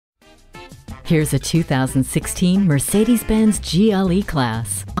Here's a 2016 Mercedes-Benz GLE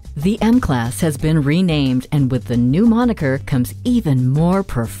class. The M-Class has been renamed, and with the new moniker comes even more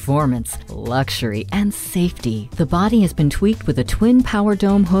performance, luxury, and safety. The body has been tweaked with a twin power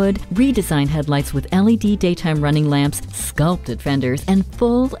dome hood, redesigned headlights with LED daytime running lamps, sculpted fenders, and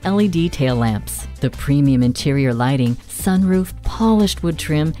full LED tail lamps. The premium interior lighting, sunroof, polished wood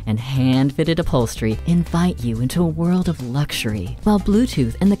trim, and hand-fitted upholstery invite you into a world of luxury, while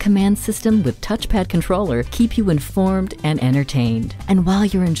Bluetooth and the COMAND System with touchpad controller keep you informed and entertained. And while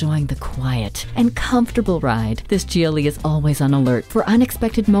you're enjoying the quiet and comfortable ride, this GLE is always on alert for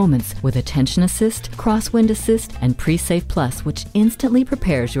unexpected moments with Attention Assist, Crosswind Assist, and Pre-Safe Plus, which instantly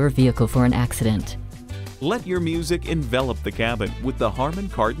prepares your vehicle for an accident. Let your music envelop the cabin with the HARMAN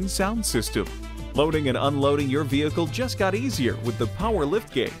KARDON sound system. Loading and unloading your vehicle just got easier with the power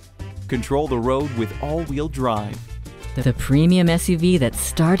liftgate. Control the road with all-wheel drive. The premium SUV that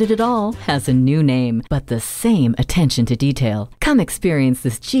started it all has a new name, but the same attention to detail. Come experience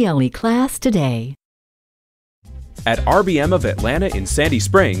this GLE class today. At RBM of Atlanta in Sandy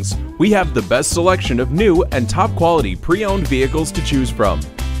Springs, we have the best selection of new and top-quality pre-owned vehicles to choose from.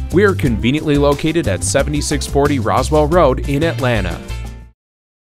 We are conveniently located at 7640 Roswell Road in Atlanta.